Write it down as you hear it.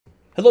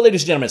Hello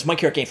ladies and gentlemen, it's Mike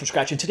here at Game From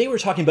Scratch, and today we're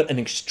talking about an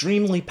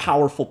extremely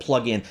powerful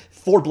plugin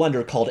for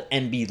Blender called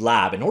MB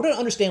Lab. In order to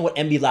understand what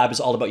MB Lab is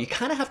all about, you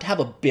kind of have to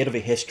have a bit of a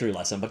history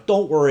lesson, but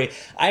don't worry,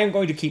 I am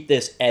going to keep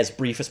this as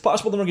brief as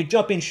possible. Then we're going to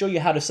jump in, show you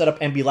how to set up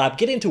MB Lab,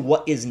 get into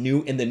what is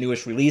new in the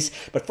newest release,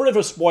 but further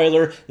a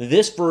spoiler,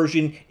 this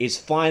version is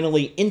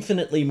finally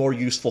infinitely more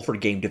useful for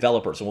game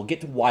developers, and we'll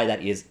get to why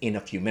that is in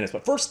a few minutes.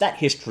 But first, that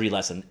history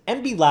lesson.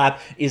 MB Lab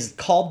is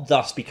called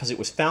thus because it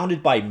was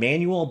founded by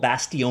Manuel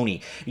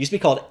Bastioni. It used to be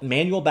called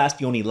Manuel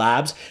Bastioni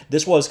Labs.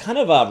 This was kind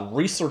of a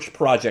research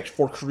project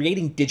for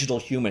creating digital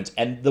humans,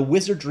 and the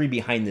wizardry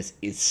behind this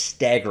is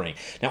staggering.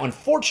 Now,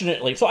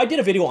 unfortunately, so I did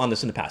a video on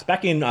this in the past,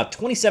 back in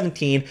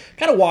 2017,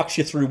 kind of walks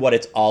you through what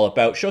it's all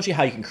about, shows you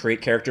how you can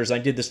create characters. I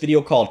did this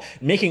video called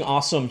Making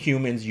Awesome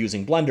Humans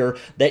Using Blender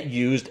that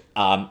used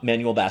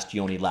Manuel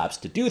Bastioni Labs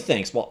to do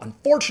things. Well,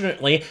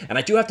 unfortunately, and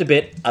I do have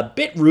to a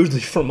bit rudely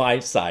from my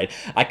side,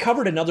 I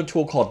covered another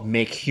tool called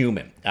Make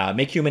Human.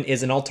 Make Human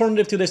is an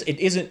alternative to this. It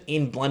isn't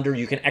in Blender.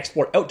 You can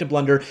export out to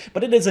Blender,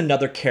 but it is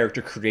another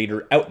character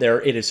creator out there.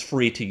 It is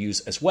free to use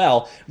as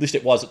well. At least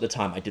it was at the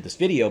time I did this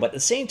video. But at the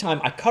same time,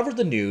 I covered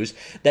the news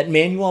that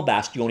Manuel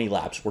Bastioni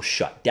Labs were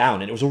shut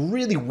down. And it was a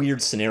really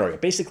weird scenario.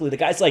 Basically, the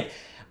guy's like,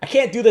 I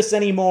can't do this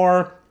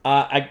anymore.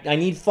 I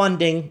need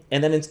funding,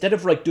 and then instead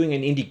of like doing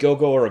an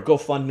Indiegogo or a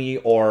GoFundMe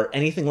or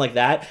anything like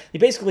that, he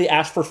basically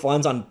asked for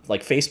funds on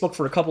like Facebook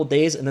for a couple of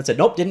days and then said,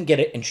 nope, didn't get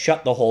it, and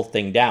shut the whole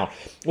thing down.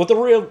 What the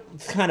real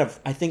kind of,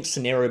 I think,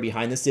 scenario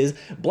behind this is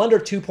Blender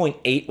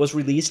 2.8 was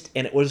released,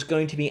 and it was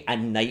going to be a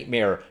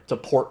nightmare to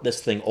port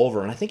this thing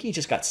over, and I think he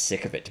just got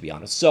sick of it, to be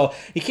honest. So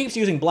he keeps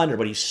using Blender,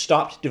 but he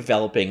stopped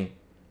developing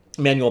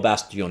Manuel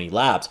Bastioni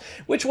Labs,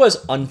 which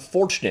was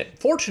unfortunate.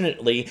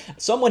 Fortunately,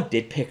 someone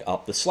did pick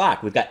up the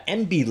slack. We've got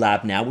MB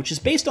Lab now, which is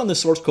based on the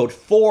source code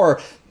for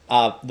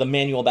the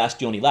Manuel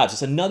Bastioni Labs.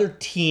 It's another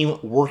team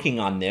working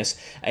on this,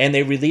 and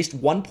they released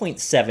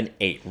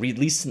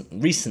 1.78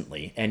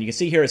 recently. And you can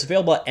see here it's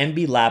available at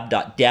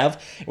mblab.dev.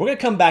 We're going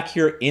to come back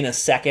here in a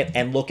second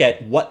and look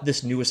at what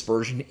this newest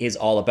version is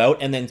all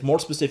about, and then more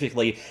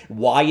specifically,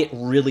 why it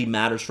really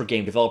matters for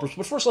game developers.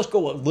 But first, let's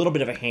go a little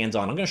bit of a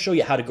hands-on. I'm going to show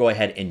you how to go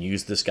ahead and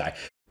use this guy.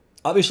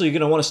 Obviously, you're going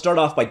to want to start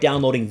off by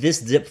downloading this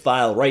zip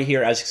file right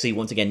here. As you can see,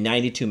 once again,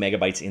 92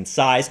 megabytes in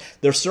size.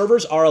 Their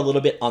servers are a little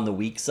bit on the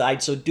weak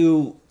side, so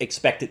do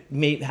expect it.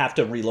 May have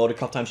to reload a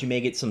couple times. You may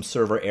get some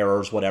server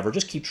errors, whatever.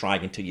 Just keep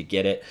trying until you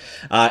get it.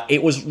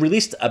 It was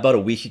released about a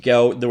week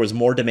ago. There was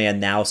more demand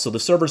now, so the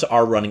servers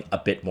are running a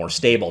bit more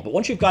stable. But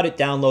once you've got it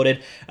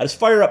downloaded, just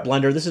fire up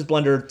Blender. This is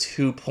Blender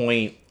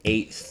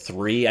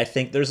 2.83. I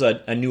think there's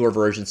a newer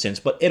version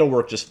since, but it'll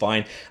work just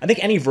fine. I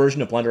think any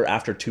version of Blender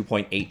after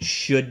 2.8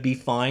 should be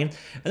fine.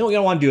 And then what you're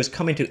going to want to do is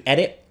come into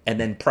Edit and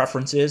then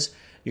Preferences.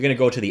 You're going to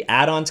go to the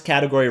Add-ons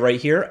category right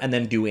here and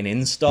then do an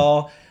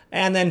install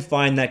and then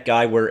find that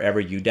guy wherever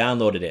you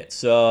downloaded it.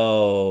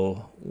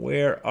 So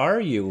where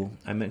are you?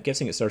 I'm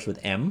guessing it starts with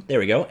M. There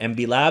we go,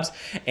 MB Labs,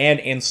 and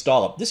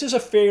install it. This is a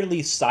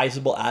fairly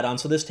sizable add-on,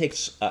 so this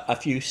takes a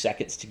few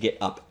seconds to get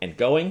up and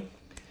going.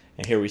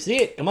 And here we see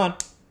it. Come on.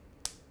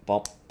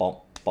 Bump, bump,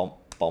 bump,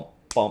 bump,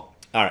 bump.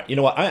 All right, you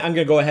know what? I'm going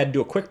to go ahead and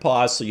do a quick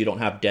pause so you don't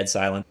have dead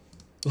silence.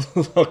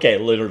 Okay,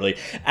 literally.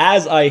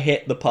 As I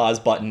hit the pause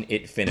button,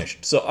 it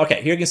finished. So,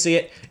 okay, here you can see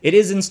it. It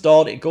is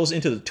installed. It goes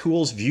into the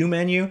Tools View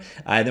menu,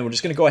 and then we're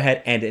just going to go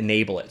ahead and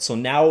enable it. So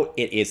now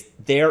it is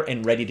there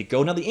and ready to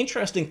go. Now, the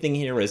interesting thing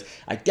here is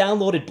I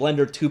downloaded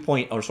Blender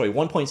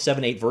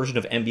 1.78 version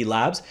of MB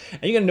Labs,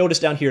 and you're going to notice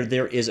down here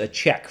there is a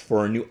check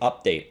for a new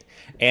update.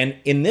 And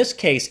in this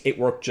case, it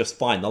worked just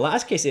fine. The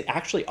last case, it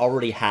actually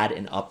already had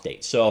an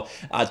update. So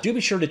do be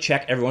sure to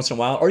check every once in a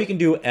while, or you can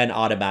do an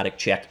automatic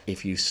check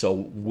if you so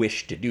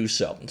wish to do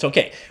so. It's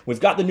okay. We've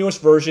got the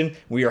newest version.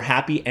 We are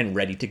happy and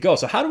ready to go.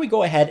 So how do we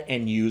go ahead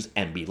and use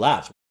MB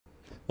Labs?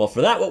 Well,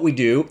 for that, what we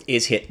do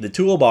is hit the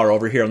toolbar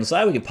over here on the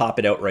side. We can pop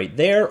it out right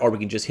there, or we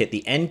can just hit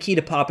the N key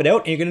to pop it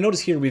out. And you're going to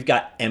notice here we've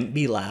got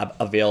MB Lab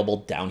available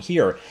down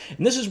here.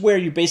 And this is where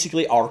you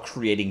basically are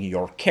creating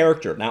your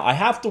character. Now, I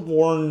have to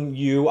warn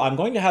you, I'm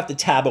going to have to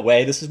tab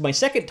away. This is my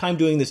second time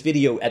doing this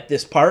video at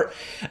this part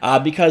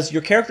because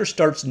your character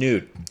starts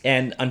nude.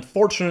 And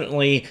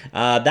unfortunately,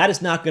 that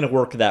is not going to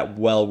work that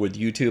well with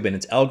YouTube and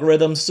its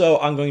algorithms. So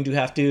I'm going to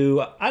have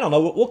to, I don't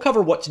know, we'll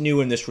cover what's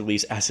new in this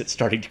release as it's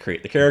starting to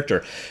create the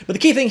character. But the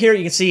key thing here,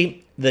 you can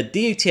see the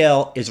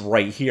detail is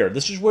right here.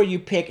 This is where you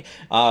pick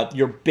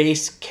your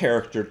base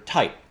character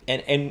type.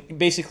 And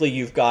basically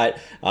you've got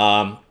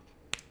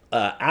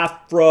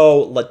Afro,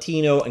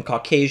 Latino, and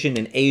Caucasian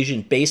and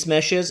Asian base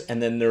meshes.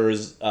 And then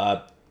there's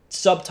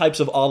subtypes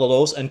of all of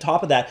those. On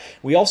top of that,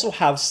 we also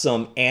have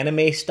some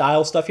anime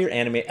style stuff here.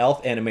 Anime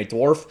elf, anime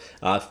dwarf,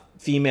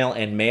 female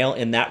and male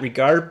in that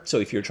regard. So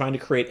if you're trying to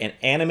create an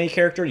anime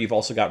character, you've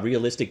also got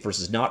realistic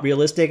versus not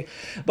realistic.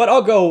 But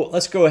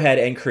let's go ahead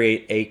and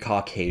create a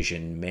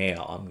Caucasian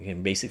male. I'm going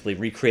to basically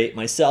recreate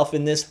myself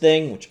in this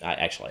thing, which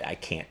I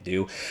can't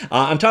do.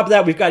 On top of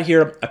that, we've got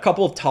here a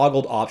couple of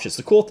toggled options.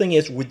 The cool thing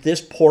is with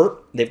this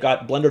port, They've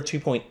got Blender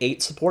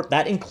 2.8 support.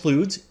 That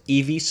includes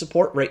EV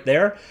support right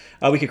there.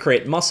 We could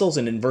create muscles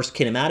and inverse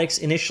kinematics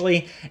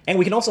initially, and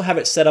we can also have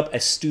it set up a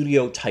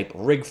studio type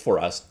rig for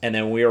us. And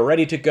then we are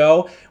ready to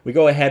go. We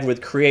go ahead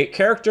with create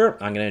character.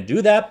 I'm going to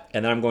do that,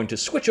 and then I'm going to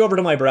switch over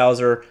to my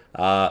browser.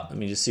 Let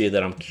me just see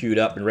that I'm queued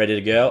up and ready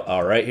to go.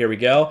 All right, here we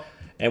go.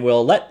 And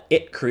we'll let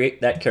it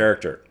create that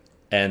character.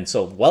 And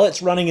so while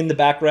it's running in the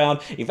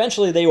background,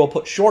 eventually they will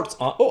put shorts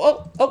on.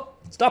 Oh,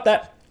 stop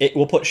that. It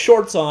will put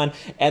shorts on,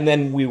 and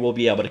then we will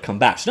be able to come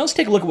back. So now let's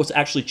take a look at what's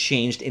actually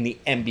changed in the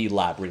MB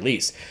Lab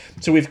release.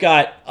 So we've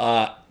got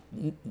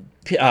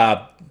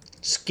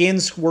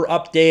skins were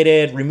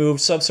updated,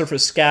 removed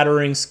subsurface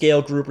scattering,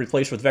 scale group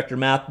replaced with vector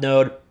math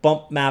node,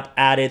 bump map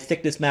added,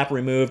 thickness map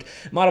removed,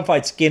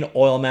 modified skin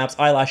oil maps,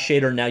 eyelash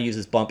shader now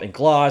uses bump and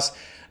gloss.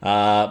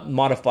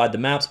 Modified the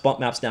maps. Bump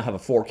maps now have a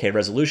 4K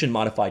resolution.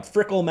 Modified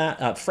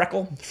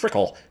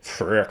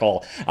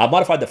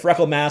modified the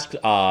freckle mask.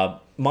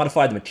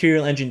 Modified the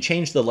material engine.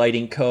 Changed the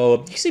lighting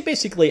code. You see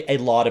basically a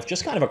lot of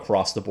just kind of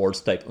across the board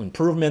type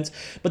improvements.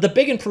 But the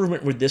big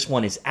improvement with this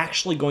one is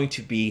actually going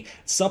to be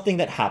something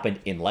that happened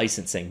in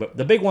licensing. But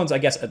the big ones, I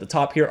guess, at the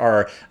top here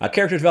are a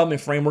character development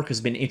framework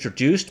has been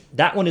introduced.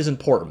 That one is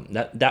important.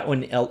 That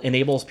one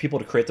enables people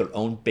to create their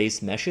own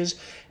base meshes.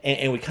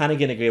 And we kind of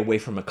going to get away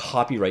from a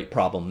copyright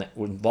problem that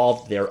was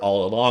involved there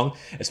all along,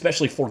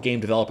 especially for game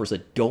developers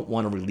that don't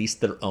want to release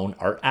their own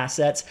art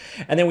assets.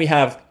 And then we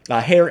have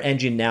a hair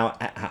engine now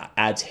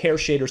adds hair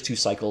shaders, 2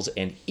 cycles,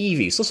 and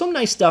Eevee. So some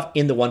nice stuff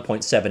in the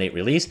 1.78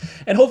 release.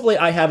 And hopefully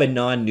I have a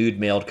non-nude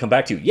male to come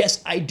back to.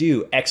 Yes, I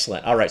do.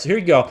 Excellent. All right, so here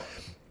you go.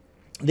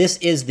 This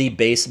is the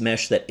base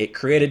mesh that it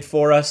created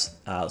for us.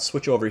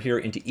 Switch over here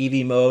into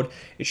Eevee mode.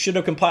 It should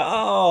have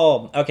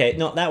compiled. Oh, okay.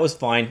 No, that was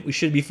fine. We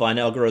should be fine.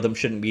 Algorithm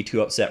shouldn't be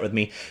too upset with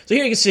me. So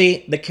here you can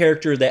see the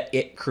character that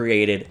it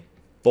created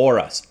for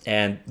us.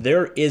 And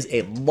there is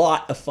a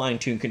lot of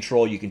fine-tuned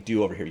control you can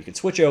do over here. You can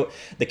switch out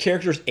the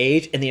character's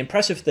age. And the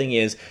impressive thing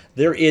is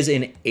there is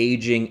an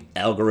aging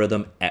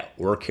algorithm at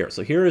work here.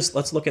 So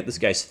let's look at this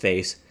guy's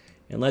face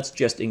and let's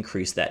just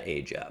increase that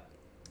age up.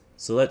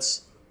 So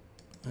let's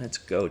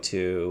go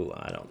to,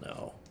 I don't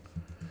know,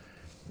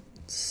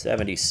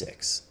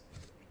 76.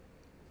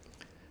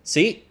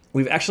 See,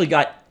 we've actually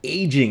got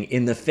aging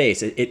in the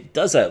face. It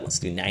does that. Let's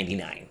do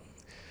 99.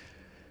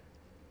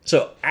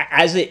 So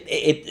as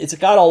it's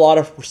got a lot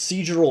of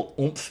procedural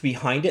oomph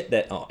behind it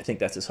that, I think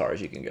that's as far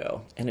as you can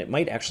go. And it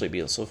might actually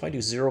be, so if I do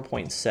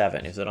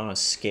 0.7, is it on a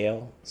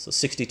scale? So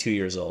 62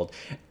 years old.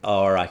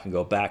 Or I can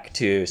go back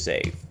to,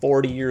 say,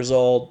 40 years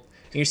old.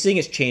 And you're seeing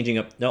it's changing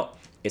up. No,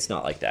 it's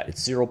not like that.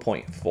 It's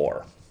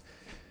 0.4.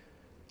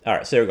 All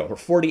right, so there we go. We're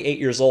 48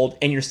 years old,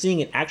 and you're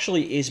seeing it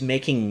actually is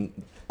making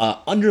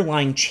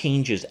underlying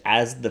changes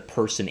as the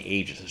person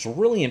ages. It's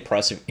really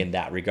impressive in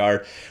that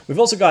regard. We've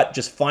also got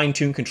just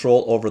fine-tuned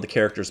control over the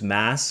character's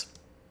mass.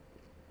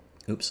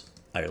 Oops,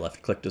 I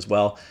left-clicked as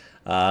well.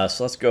 So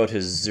let's go to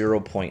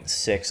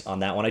 0.6 on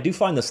that one. I do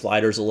find the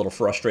sliders a little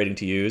frustrating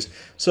to use.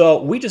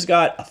 So we just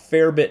got a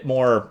fair bit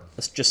more,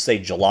 let's just say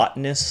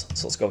gelatinous.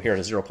 So let's go here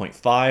to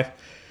 0.5.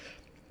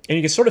 And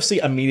you can sort of see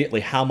immediately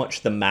how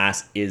much the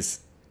mass is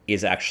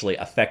actually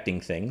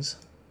affecting things.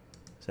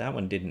 So that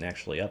one didn't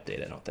actually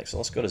update, I don't think. So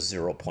let's go to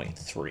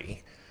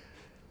 0.3.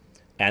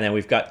 And then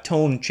we've got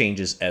tone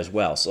changes as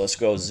well. So let's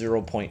go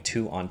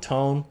 0.2 on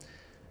tone.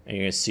 And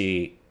you're going to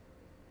see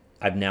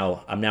I'm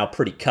now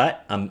pretty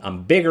cut.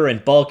 I'm bigger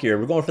and bulkier.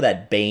 We're going for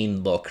that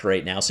Bane look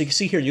right now. So you can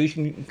see here, you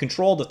can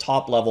control the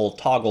top level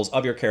toggles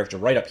of your character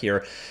right up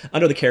here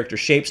under the character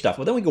shape stuff.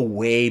 But then we go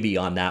way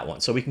beyond that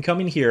one. So we can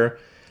come in here,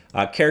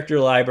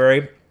 character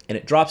library, and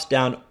it drops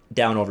down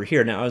over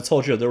here. Now, I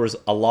told you there was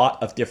a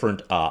lot of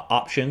different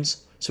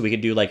options. So we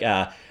could do like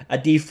a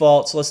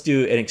default. So let's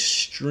do an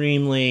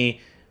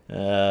extremely,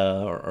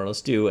 or let's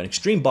do an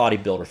extreme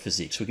bodybuilder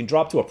physique. So we can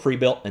drop to a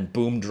pre-built and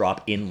boom,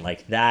 drop in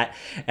like that.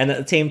 And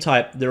at the same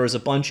time, there was a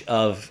bunch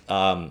of,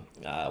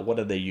 what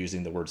are they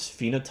using? The words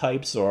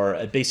phenotypes,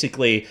 or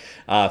basically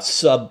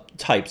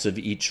subtypes of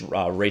each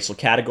racial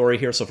category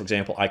here. So for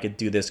example, I could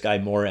do this guy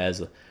more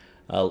as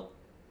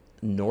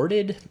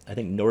Norded. I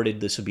think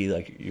Norded, this would be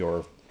like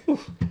your,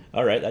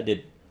 all right, that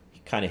did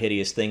kind of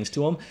hideous things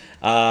to him.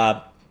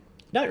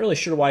 Not really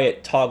sure why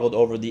it toggled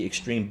over the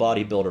extreme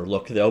bodybuilder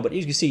look though, but as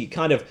you can see, you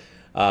kind of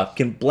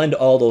can blend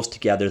all those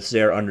together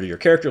there under your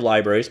character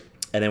libraries.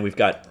 And then we've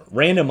got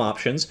random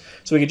options,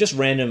 so we can just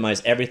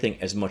randomize everything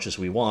as much as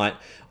we want,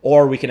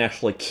 or we can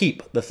actually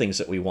keep the things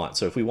that we want.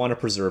 So if we want to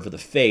preserve the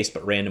face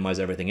but randomize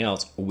everything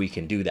else, we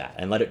can do that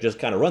and let it just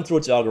kind of run through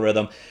its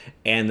algorithm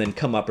and then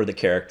come up with the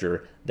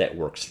character that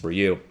works for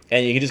you.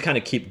 And you can just kind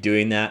of keep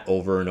doing that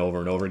over and over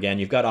and over again.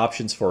 You've got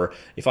options for,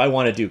 if I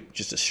want to do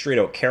just a straight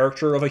out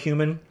character of a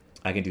human,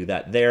 I can do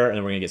that there, and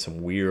then we're going to get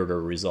some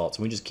weirder results.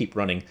 We just keep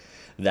running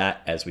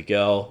that as we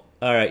go.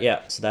 All right,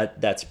 yeah, so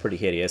that's pretty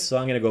hideous. So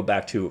I'm going to go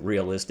back to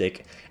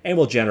realistic, and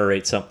we'll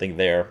generate something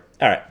there.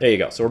 All right, there you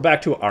go. So we're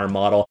back to our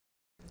model,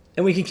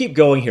 and we can keep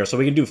going here. So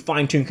we can do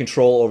fine-tune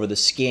control over the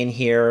skin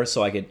here.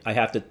 So I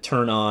have to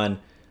turn on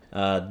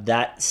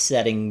that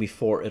setting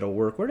before it'll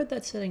work. Where did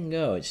that setting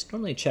go? It's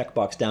normally a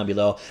checkbox down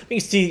below. You can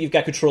see you've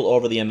got control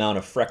over the amount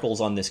of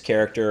freckles on this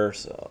character,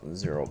 so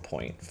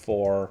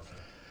 0.4.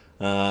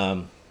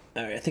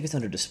 I think it's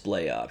under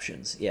display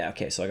options. Yeah,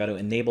 okay, so I got to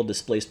enable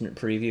displacement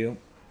preview.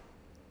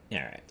 All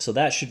right, so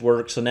that should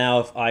work. So now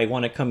if I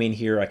want to come in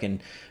here, I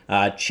can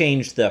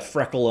change the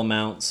freckle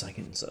amounts. I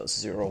can, so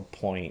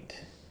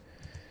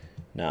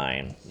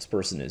 0.9. This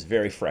person is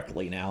very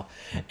freckly now.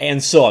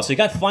 And so on. So you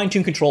got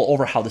fine-tuned control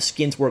over how the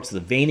skins work, so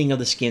the veining of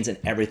the skins and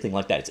everything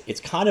like that.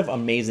 It's kind of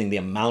amazing the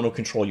amount of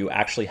control you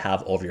actually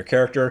have over your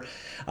character.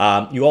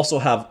 You also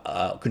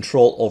have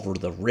control over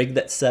the rig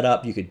that's set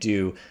up. You could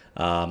do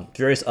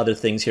various other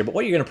things here. But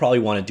what you're going to probably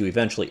want to do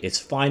eventually is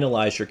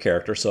finalize your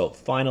character. So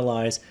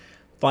finalize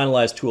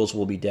tools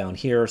will be down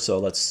here. So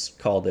let's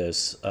call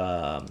this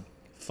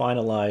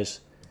finalize.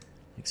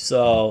 Like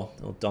so.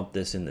 I'll dump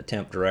this in the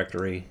temp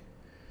directory.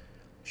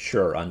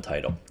 Sure,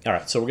 untitled. All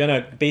right, so we're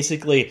going to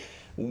basically,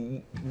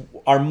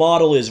 our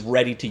model is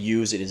ready to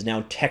use. It is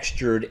now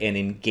textured and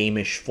in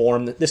game-ish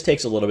form. This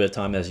takes a little bit of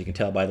time, as you can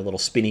tell by the little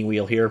spinning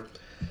wheel here.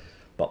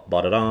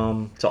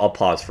 So I'll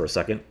pause for a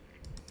second.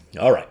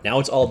 All right, now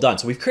it's all done.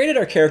 So we've created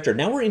our character.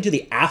 Now we're into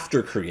the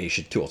after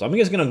creation tools. I'm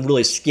just going to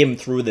really skim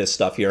through this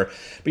stuff here.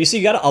 But you see,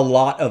 you got a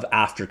lot of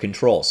after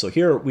control. So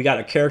here we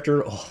got a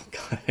character. Oh,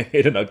 God, I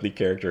hate an ugly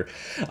character.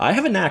 I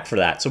have a knack for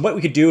that. So what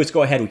we could do is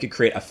go ahead. We could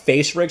create a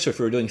face rig. So if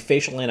we were doing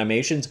facial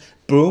animations,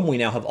 boom, we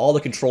now have all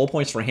the control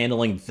points for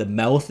handling the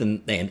mouth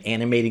and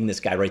animating this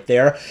guy right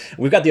there.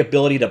 We've got the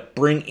ability to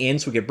bring in,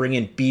 so we could bring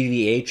in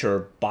BVH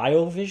or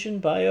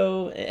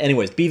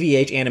anyways,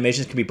 BVH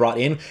animations can be brought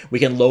in. We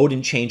can load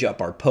and change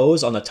up our pose.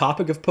 On the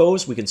topic of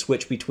pose, we can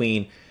switch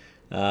between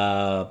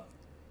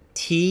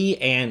T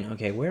and,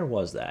 okay, where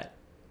was that?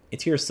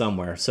 It's here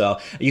somewhere. So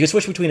you can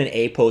switch between an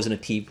A pose and a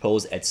T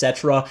pose,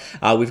 etc.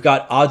 We've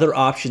got other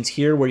options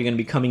here where you're going to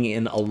be coming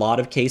in a lot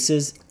of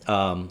cases.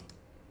 I'm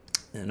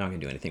not going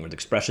to do anything with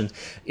expressions,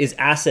 is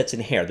assets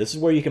and hair. This is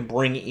where you can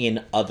bring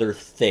in other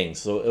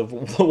things. So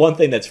one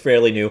thing that's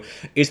fairly new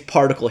is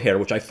particle hair,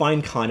 which I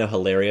find kind of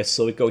hilarious.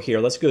 So we go here.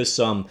 Let's go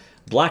some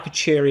black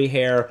cherry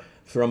hair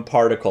from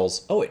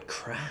particles. Oh, it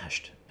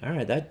crashed. All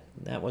right,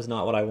 that was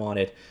not what I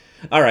wanted.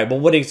 All right, well,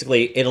 what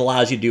basically it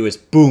allows you to do is,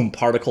 boom,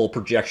 particle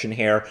projection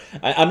hair.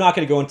 I'm not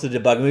going to go into the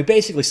debugging. We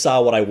basically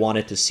saw what I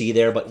wanted to see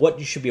there, but what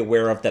you should be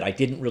aware of that I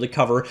didn't really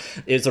cover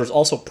is there's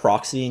also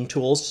proxying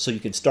tools, so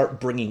you can start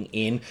bringing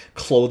in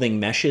clothing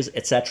meshes,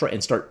 etc.,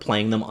 and start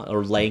playing them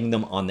or laying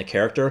them on the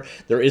character.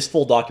 There is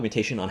full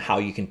documentation on how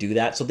you can do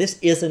that. So this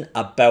isn't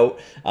about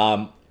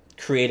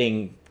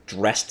creating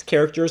dressed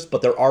characters,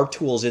 but there are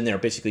tools in there.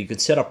 Basically, you can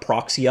set a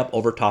proxy up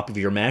over top of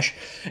your mesh,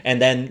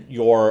 and then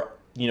you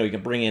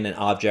can bring in an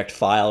object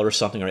file or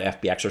something, or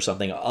FBX or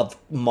something, of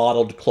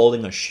modeled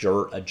clothing, a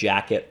shirt, a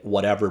jacket,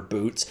 whatever,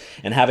 boots,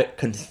 and have it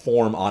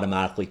conform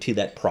automatically to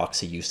that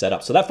proxy you set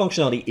up. So that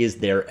functionality is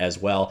there as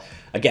well.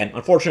 Again,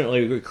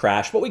 unfortunately, we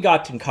crashed, but we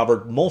got and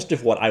covered most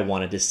of what I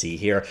wanted to see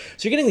here.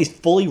 So you're getting these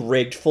fully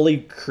rigged, fully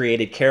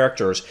created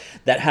characters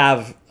that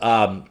have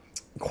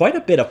quite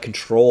a bit of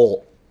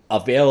control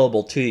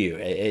available to you.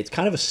 It's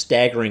kind of a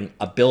staggering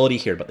ability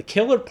here, but the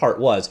killer part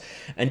was,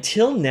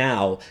 until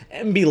now,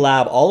 MB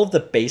Lab, all of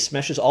the base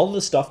meshes, all of the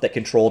stuff that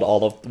controlled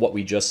all of what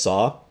we just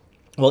saw,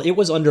 well, it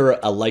was under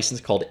a license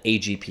called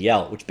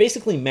AGPL, which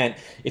basically meant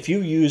if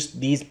you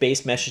used these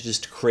base meshes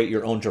to create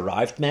your own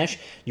derived mesh,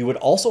 you would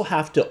also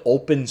have to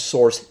open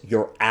source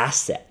your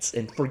assets.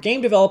 And for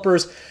game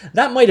developers,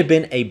 that might have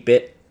been a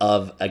bit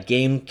of a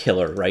game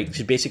killer, right?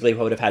 Because basically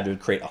would have had to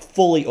create a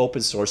fully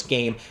open source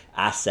game,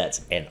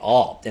 assets and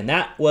all. And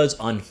that was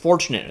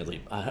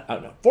unfortunately,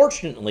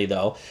 fortunately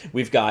though,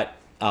 we've got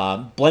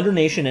Blender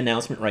Nation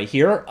announcement right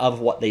here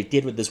of what they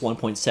did with this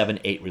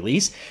 1.78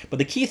 release. But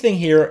the key thing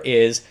here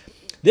is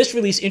this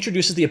release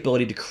introduces the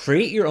ability to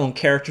create your own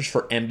characters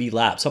for MB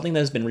Lab, something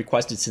that has been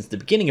requested since the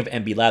beginning of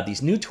MB Lab.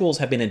 These new tools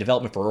have been in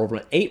development for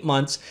over 8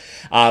 months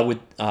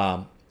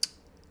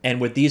and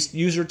with these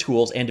user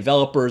tools and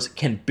developers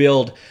can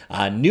build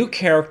new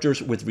characters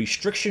with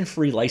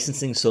restriction-free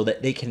licensing so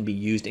that they can be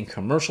used in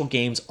commercial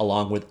games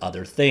along with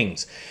other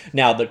things.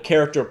 Now, the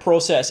character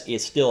process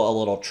is still a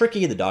little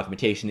tricky. The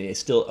documentation is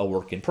still a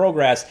work in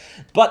progress,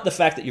 but the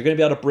fact that you're going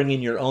to be able to bring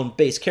in your own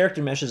base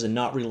character meshes and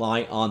not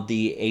rely on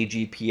the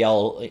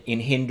AGPL in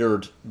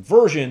hindered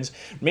versions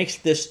makes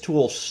this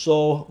tool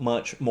so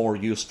much more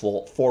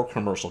useful for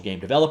commercial game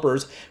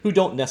developers who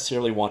don't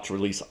necessarily want to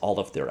release all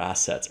of their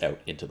assets out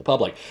into the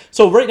public.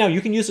 So right now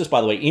you can use this, by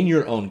the way, in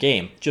your own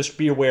game. Just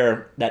be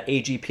aware that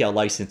AGPL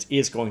license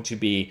is going to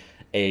be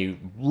a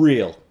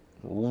real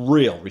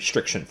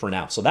restriction for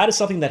now. So that is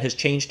something that has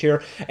changed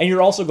here. And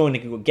you're also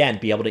going to, again,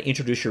 be able to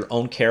introduce your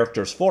own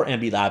characters for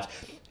MB Labs.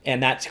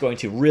 And that's going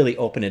to really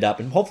open it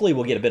up. And hopefully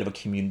we'll get a bit of a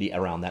community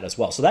around that as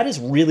well. So that is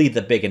really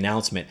the big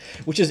announcement,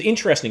 which is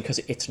interesting because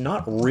it's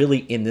not really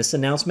in this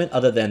announcement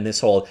other than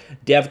this whole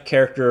dev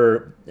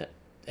character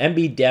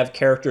MB Dev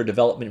Character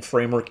Development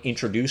Framework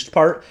introduced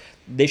part,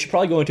 they should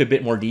probably go into a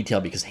bit more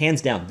detail because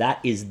hands down, that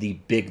is the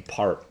big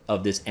part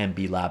of this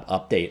MB Lab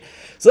update.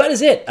 So that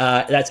is it.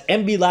 That's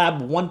MB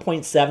Lab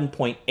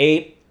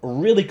 1.7.8.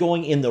 Really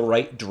going in the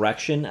right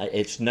direction.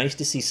 It's nice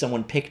to see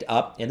someone picked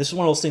up, and this is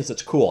one of those things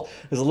that's cool.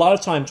 There's a lot of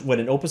times when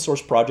an open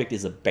source project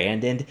is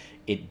abandoned,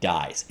 it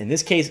dies. In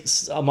this case,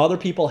 some other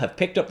people have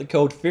picked up the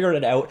code, figured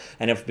it out,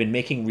 and have been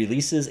making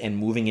releases and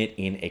moving it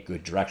in a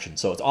good direction.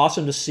 So it's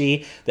awesome to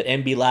see that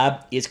MB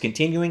Lab is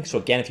continuing. So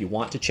again, if you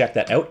want to check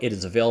that out, it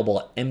is available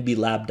at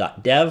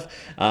mblab.dev.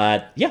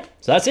 Yeah,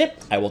 so that's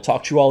it. I will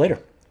talk to you all later.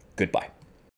 Goodbye.